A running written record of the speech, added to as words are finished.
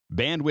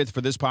Bandwidth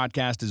for this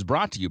podcast is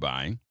brought to you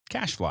by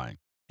CacheFly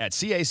at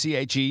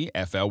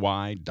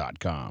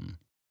CACHEFLY.com.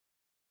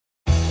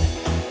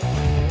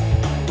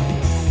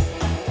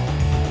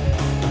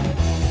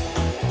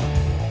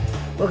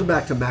 Welcome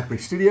back to MacBreak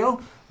Studio.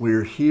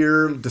 We're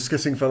here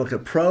discussing Final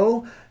Cut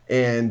Pro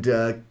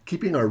and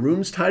keeping our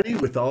rooms tidy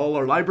with all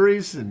our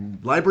libraries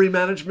and library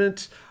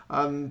management.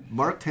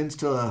 Mark tends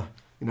to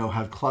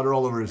have clutter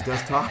all over his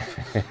desktop.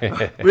 We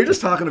were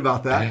just talking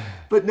about that.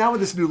 But now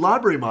with this new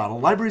library model,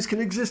 libraries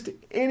can exist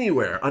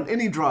anywhere, on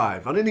any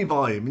drive, on any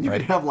volume. And you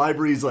can have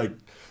libraries like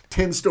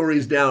 10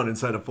 stories down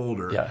inside a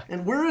folder. Yeah.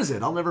 And where is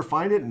it? I'll never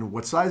find it. And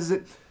what size is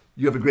it?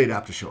 You have a great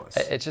app to show us.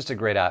 It's just a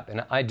great app.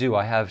 And I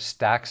have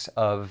stacks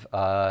of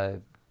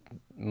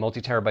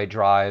multi-terabyte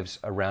drives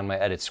around my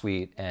edit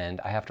suite, and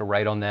I have to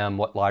write on them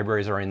what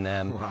libraries are in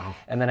them. Wow.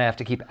 And then I have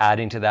to keep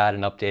adding to that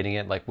and updating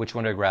it, like which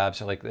one to grab.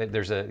 So like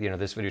there's a,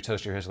 this video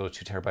toaster has a little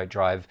 2 terabyte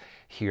drive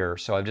here.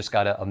 So I've just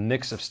got a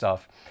mix of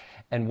stuff.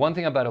 And one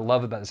thing I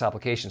love about this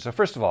application, so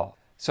first of all,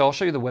 so I'll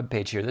show you the web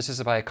page here. This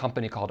is by a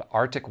company called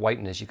Arctic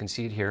Whiteness. You can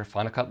see it here,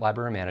 Final Cut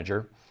Library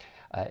Manager.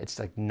 It's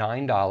like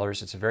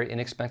 $9. It's a very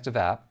inexpensive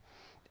app.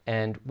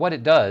 And what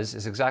it does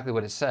is exactly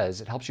what it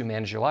says. It helps you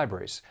manage your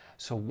libraries.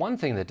 So one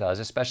thing that does,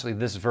 especially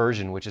this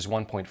version, which is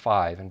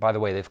 1.5, and by the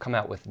way, they've come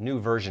out with new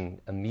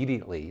version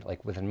immediately,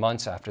 like within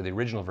months after the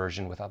original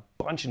version with a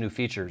bunch of new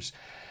features.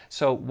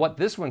 So what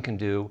this one can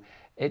do,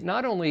 it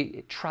not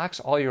only tracks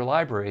all your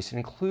libraries, it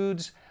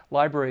includes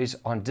libraries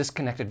on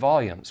disconnected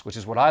volumes, which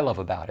is what I love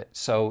about it.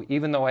 So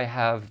even though I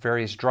have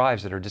various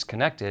drives that are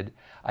disconnected,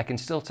 I can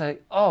still say,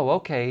 oh,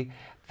 okay,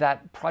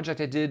 that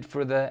project I did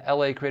for the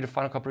LA Creative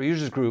Final Cut Pro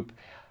Users Group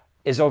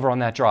is over on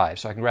that drive,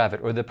 so I can grab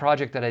it. Or the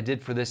project that I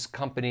did for this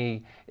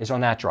company is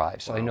on that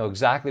drive, so I know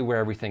exactly where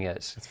everything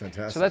is. That's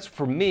fantastic. So that's,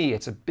 for me,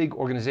 it's a big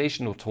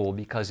organizational tool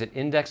because it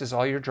indexes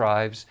all your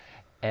drives,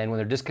 and when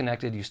they're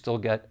disconnected, you still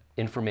get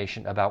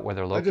information about where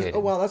they're located. Oh,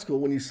 wow, that's cool.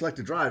 When you select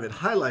a drive, it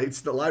highlights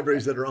the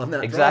libraries that are on that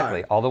drive.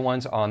 Exactly, all the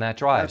ones on that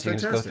drive. That's so you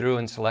can fantastic. just go through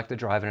and select the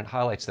drive, and it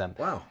highlights them.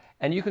 Wow.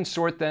 And you can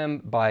sort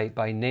them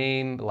by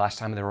name, the last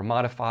time they were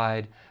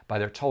modified, by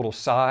their total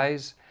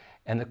size.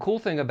 And the cool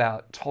thing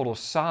about total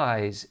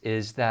size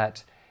is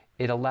that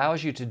it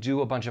allows you to do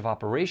a bunch of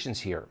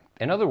operations here.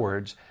 In other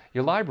words,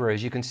 your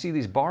libraries, you can see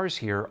these bars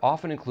here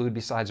often include,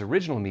 besides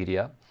original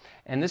media,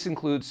 and this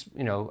includes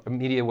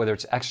media, whether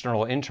it's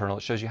external or internal,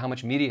 it shows you how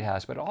much media it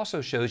has, but it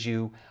also shows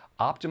you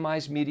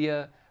optimized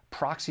media,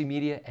 proxy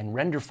media, and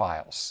render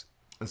files.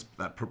 That's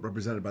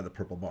represented by the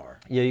purple bar.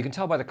 Yeah, you can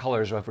tell by the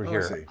colors over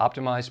here, I see.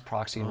 optimized,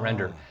 proxy, and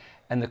render.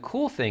 And the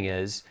cool thing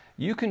is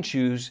you can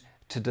choose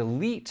to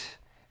delete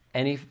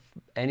any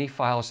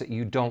files that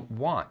you don't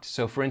want.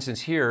 So for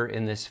instance, here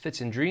in this Fits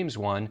and Dreams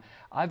one,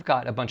 I've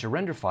got a bunch of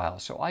render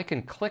files. So I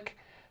can click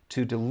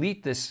to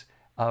delete this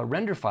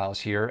render files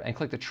here and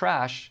click the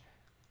trash,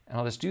 and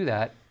I'll just do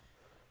that.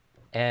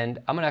 And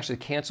I'm gonna actually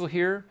cancel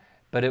here,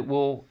 but it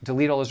will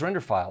delete all those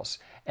render files.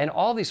 And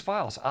all these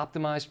files,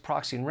 optimized,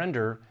 proxy, and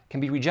render, can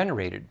be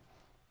regenerated.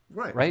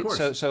 Right. Of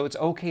course. So it's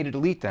okay to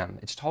delete them.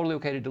 It's totally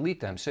okay to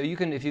delete them. So you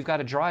can, if you've got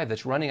a drive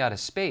that's running out of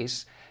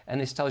space, and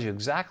this tells you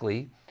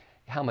exactly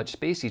how much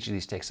space each of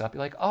these takes up,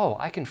 you're like, oh,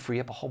 I can free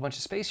up a whole bunch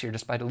of space here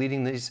just by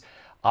deleting these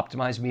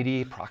optimized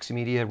media, proxy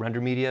media,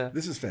 render media.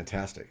 This is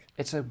fantastic.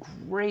 It's a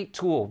great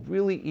tool,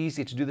 really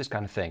easy to do this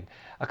kind of thing.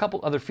 A couple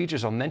other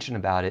features I'll mention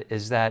about it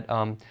is that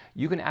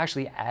you can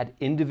actually add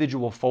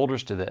individual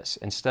folders to this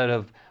instead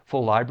of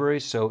full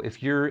libraries. So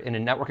if you're in a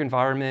network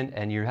environment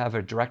and you have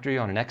a directory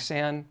on an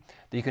XSAN,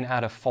 you can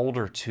add a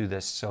folder to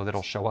this so that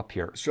it'll show up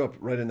here. Show up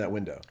right in that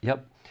window.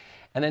 Yep.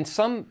 And then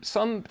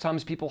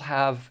sometimes people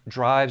have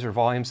drives or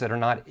volumes that are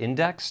not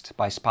indexed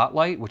by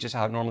Spotlight, which is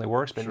how it normally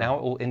works, but now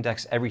it will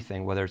index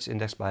everything, whether it's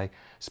indexed by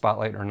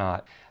Spotlight or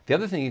not. The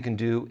other thing you can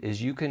do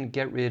is you can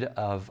get rid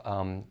of,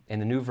 in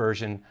the new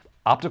version,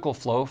 optical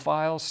flow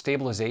files,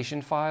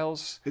 stabilization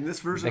files. In this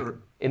version?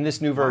 In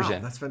this new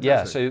version. Wow, that's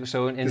fantastic. Yeah,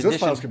 so in addition, those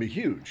files can be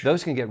huge.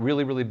 Those can get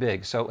really, really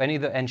big. So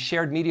and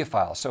shared media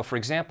files. So for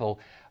example,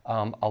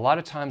 a lot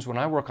of times when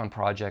I work on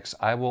projects,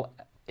 I will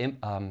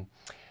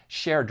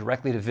share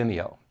directly to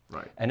Vimeo.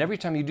 Right. And every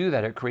time you do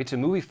that, it creates a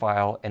movie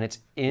file and it's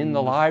in the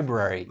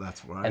library.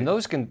 That's right. And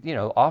those can,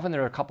 often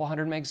they're a couple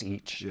hundred megs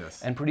each.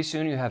 Yes. And pretty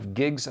soon you have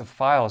gigs of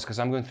files because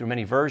I'm going through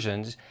many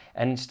versions.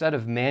 And instead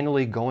of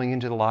manually going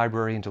into the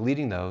library and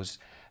deleting those,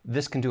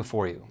 this can do it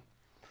for you.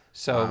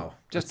 So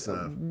just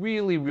a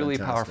really, really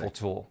powerful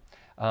tool.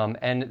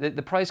 And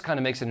the price kind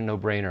of makes it a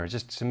no-brainer.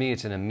 Just to me,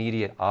 it's an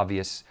immediate,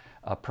 obvious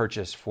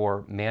purchase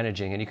for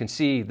managing. And you can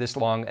see this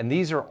long, and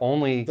these are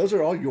only... Those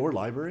are all your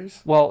libraries?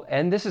 Well,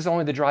 and this is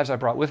only the drives I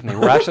brought with me.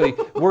 We're actually,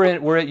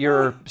 we're at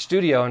your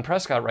studio in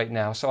Prescott right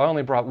now, so I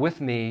only brought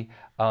with me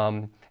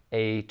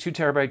a 2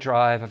 terabyte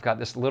drive. I've got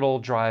this little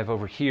drive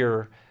over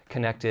here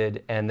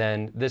connected, and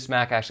then this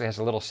Mac actually has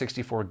a little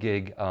 64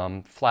 gig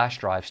flash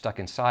drive stuck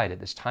inside it,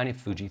 this tiny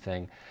Fuji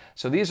thing.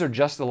 So these are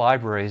just the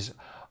libraries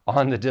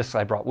on the disks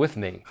I brought with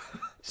me.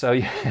 So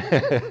you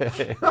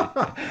can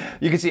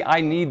see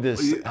I need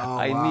this.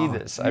 I need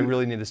this. I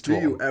really need this tool.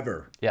 Do you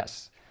ever?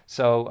 Yes.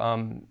 So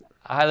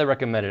I highly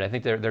recommend it. I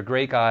think they're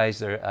great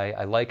guys.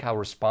 I like how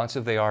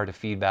responsive they are to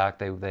feedback.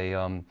 They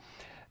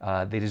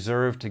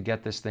deserve to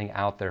get this thing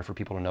out there for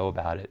people to know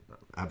about it.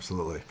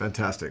 Absolutely.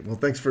 Fantastic. Well,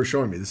 thanks for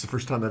showing me. This is the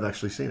first time I've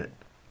actually seen it.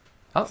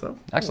 Oh, So,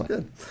 excellent.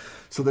 Good.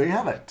 So there you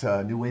have it.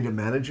 A new way to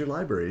manage your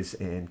libraries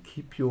and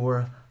keep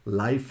your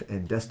life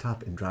and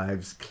desktop and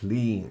drives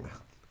clean.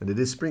 And it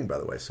is spring, by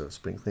the way, so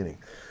spring cleaning.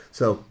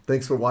 So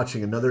thanks for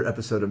watching another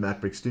episode of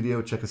MacBreak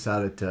Studio. Check us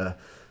out at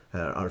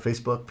our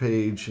Facebook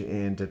page,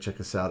 and check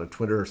us out at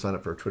Twitter, or sign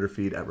up for our Twitter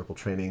feed at Ripple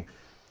Training.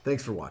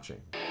 Thanks for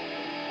watching.